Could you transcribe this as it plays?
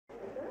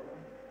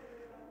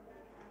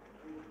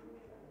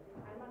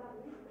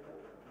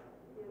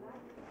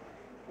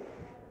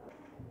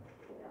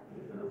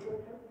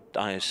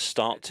I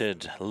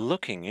started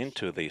looking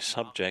into the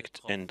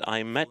subject, and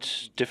I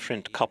met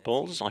different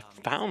couples. I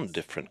found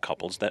different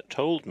couples that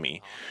told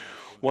me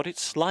what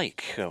it's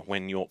like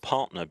when your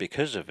partner,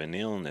 because of an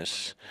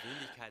illness,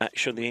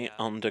 actually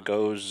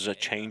undergoes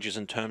changes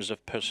in terms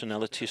of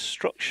personality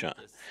structure.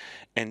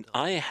 And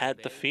I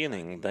had the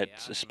feeling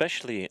that,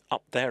 especially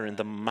up there in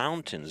the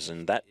mountains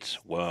in that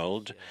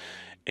world,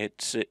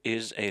 it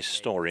is a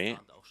story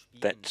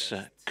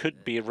that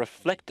could be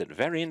reflected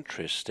very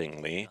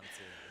interestingly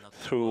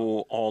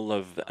through all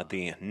of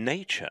the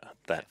nature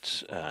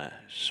that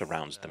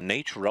surrounds them.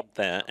 Nature up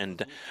there,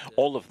 and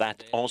all of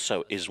that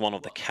also is one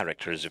of the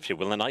characters, if you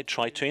will. And I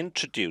try to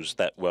introduce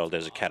that world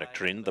as a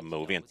character in the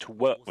movie and to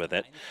work with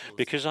it,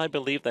 because I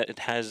believe that it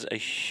has a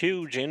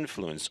huge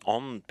influence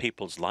on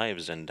people's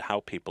lives and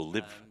how people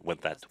live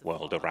with that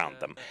world around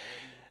them.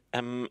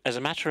 As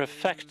a matter of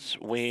fact,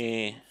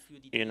 we,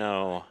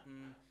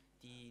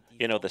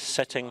 the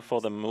setting for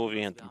the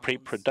movie and the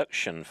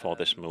pre-production for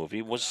this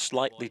movie was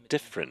slightly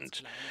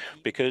different,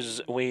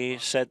 because we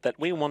said that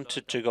we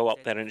wanted to go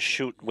up there and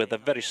shoot with a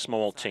very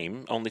small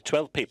team, only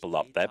 12 people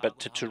up there, but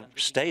to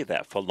stay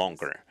there for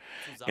longer.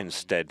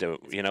 Instead,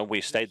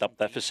 we stayed up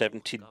there for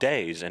 70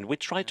 days, and we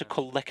tried to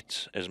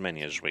collect as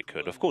many as we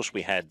could. Of course,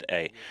 we had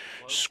a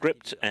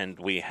script, and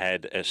we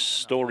had a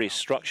story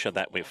structure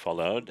that we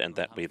followed and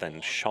that we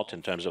then shot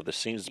in terms of the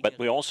scenes, but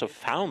we also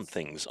found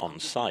things on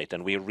site,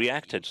 and we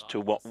reacted to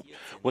what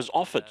was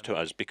offered to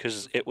us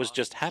because it was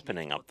just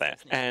happening up there.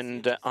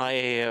 And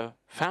I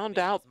found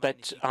out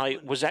that I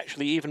was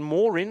actually even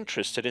more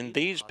interested in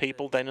these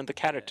people than in the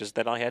characters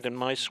that I had in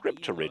my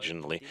script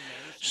originally.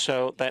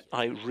 So that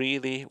I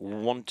really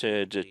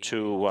wanted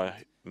to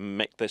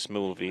make this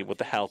movie with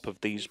the help of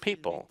these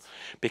people,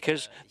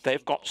 because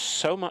they've got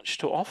so much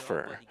to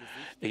offer.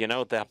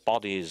 Their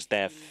bodies,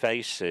 their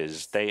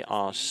faces, they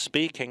are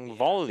speaking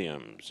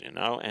volumes,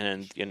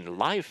 and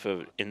life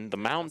in the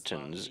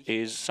mountains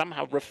is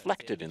somehow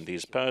reflected in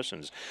these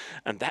persons.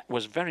 And that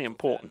was very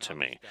important to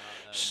me.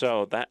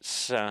 So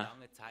that's,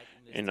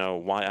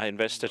 why I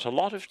invested a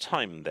lot of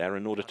time there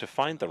in order to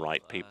find the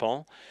right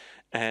people.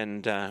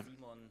 And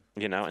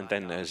and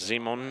then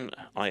Simon,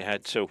 I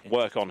had to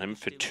work on him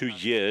for 2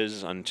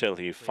 years until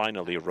he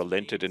finally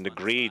relented and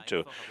agreed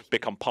to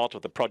become part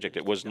of the project.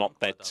 It was not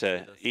that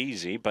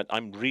easy, but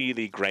I'm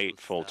really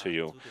grateful to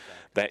you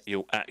that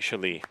you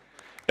actually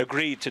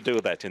agreed to do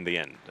that in the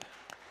end.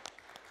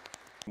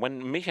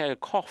 When Michèle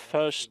Koch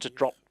first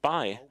dropped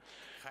by,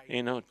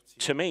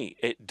 to me,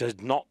 it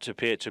did not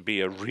appear to be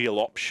a real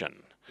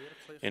option.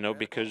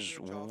 Because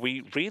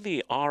we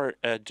really are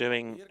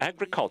doing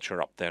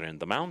agriculture up there in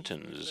the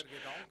mountains.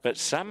 But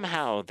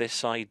somehow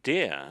this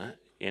idea,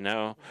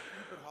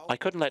 I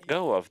couldn't let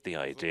go of the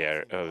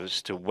idea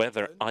as to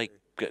whether I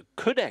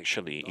could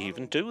actually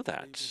even do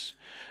that.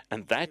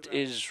 And that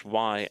is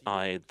why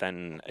I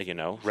then,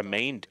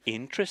 remained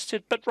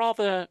interested, but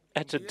rather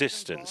at a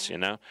distance,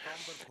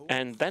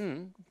 And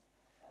then,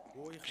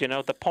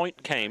 the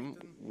point came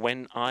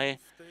when I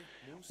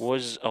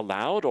was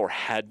allowed or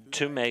had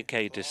to make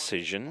a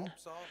decision,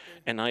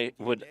 and I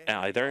would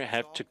either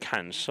have to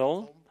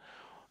cancel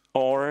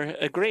or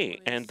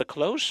agree. And the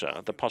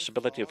closer the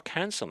possibility of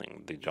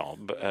canceling the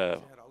job,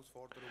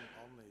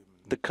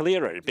 the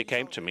clearer it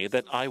became to me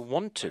that I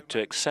wanted to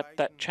accept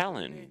that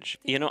challenge.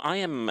 I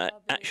am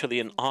actually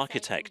an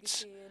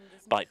architect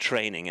by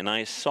training, and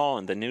I saw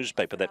in the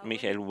newspaper that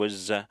Michèle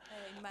was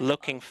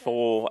looking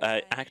for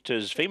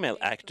actors, female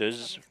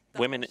actors,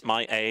 women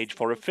my age,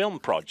 for a film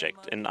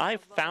project. And I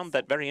found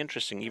that very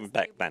interesting even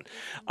back then.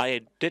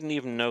 I didn't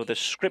even know the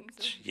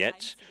script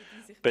yet,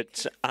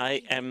 but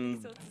I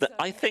am,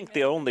 I think,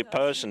 the only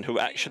person who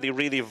actually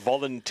really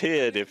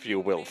volunteered, if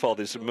you will, for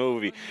this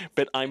movie.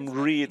 But I'm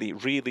really,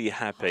 really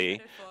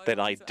happy that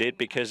I did,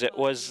 because it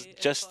was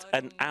just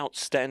an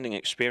outstanding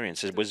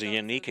experience. It was a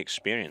unique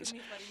experience.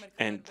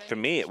 And for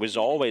me, it was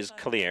always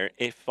clear,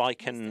 if I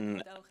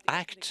can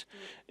act,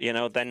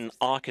 then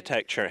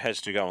architecture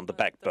has to go on the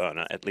back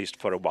burner, at least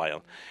for a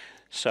while,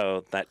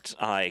 so that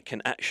I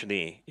can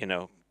actually,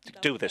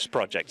 do this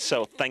project.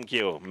 So thank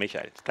you,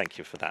 Michèle. Thank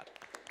you for that.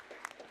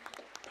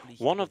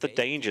 One of the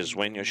dangers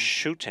when you're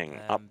shooting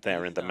up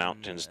there in the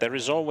mountains, there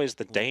is always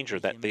the danger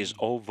that these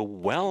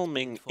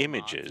overwhelming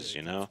images,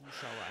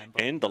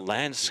 in the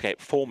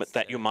landscape format,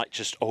 that you might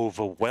just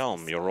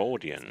overwhelm your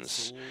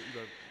audience.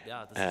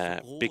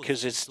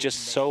 Because it's just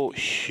so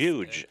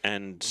huge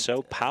and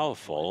so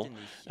powerful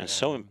and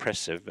so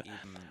impressive,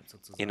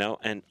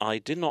 and I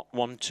did not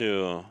want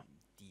to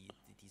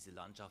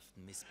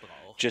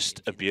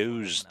just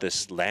abuse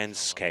this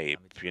landscape,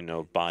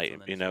 by,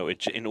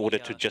 in order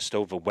to just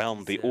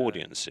overwhelm the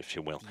audience, if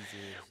you will.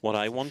 What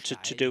I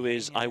wanted to do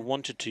is I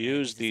wanted to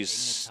use these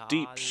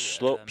steep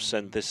slopes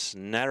and this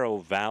narrow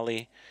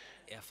valley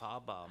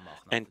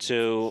and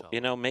to,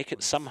 make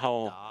it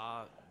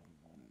somehow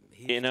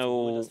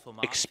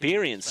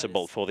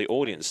experienceable for the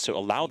audience, to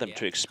allow them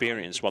to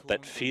experience what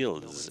that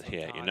feels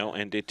here,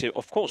 and it,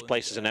 of course,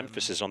 places an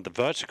emphasis on the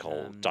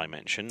vertical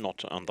dimension,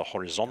 not on the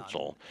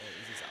horizontal.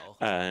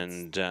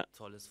 And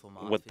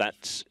with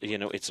that, you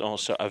know, it's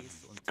also a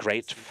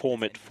great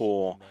format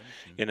for,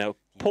 you know,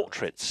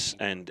 portraits.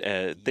 And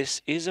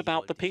this is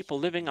about the people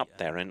living up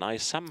there. And I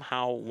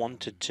somehow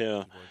wanted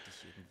to,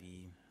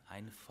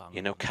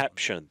 you know,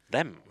 capture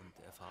them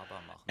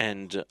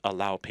and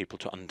allow people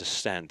to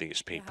understand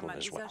these people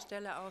as well.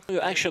 You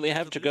actually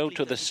have to go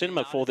to the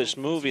cinema for this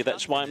movie.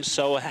 That's why I'm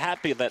so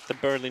happy that the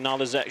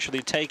Berlinale is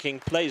actually taking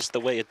place the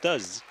way it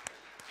does.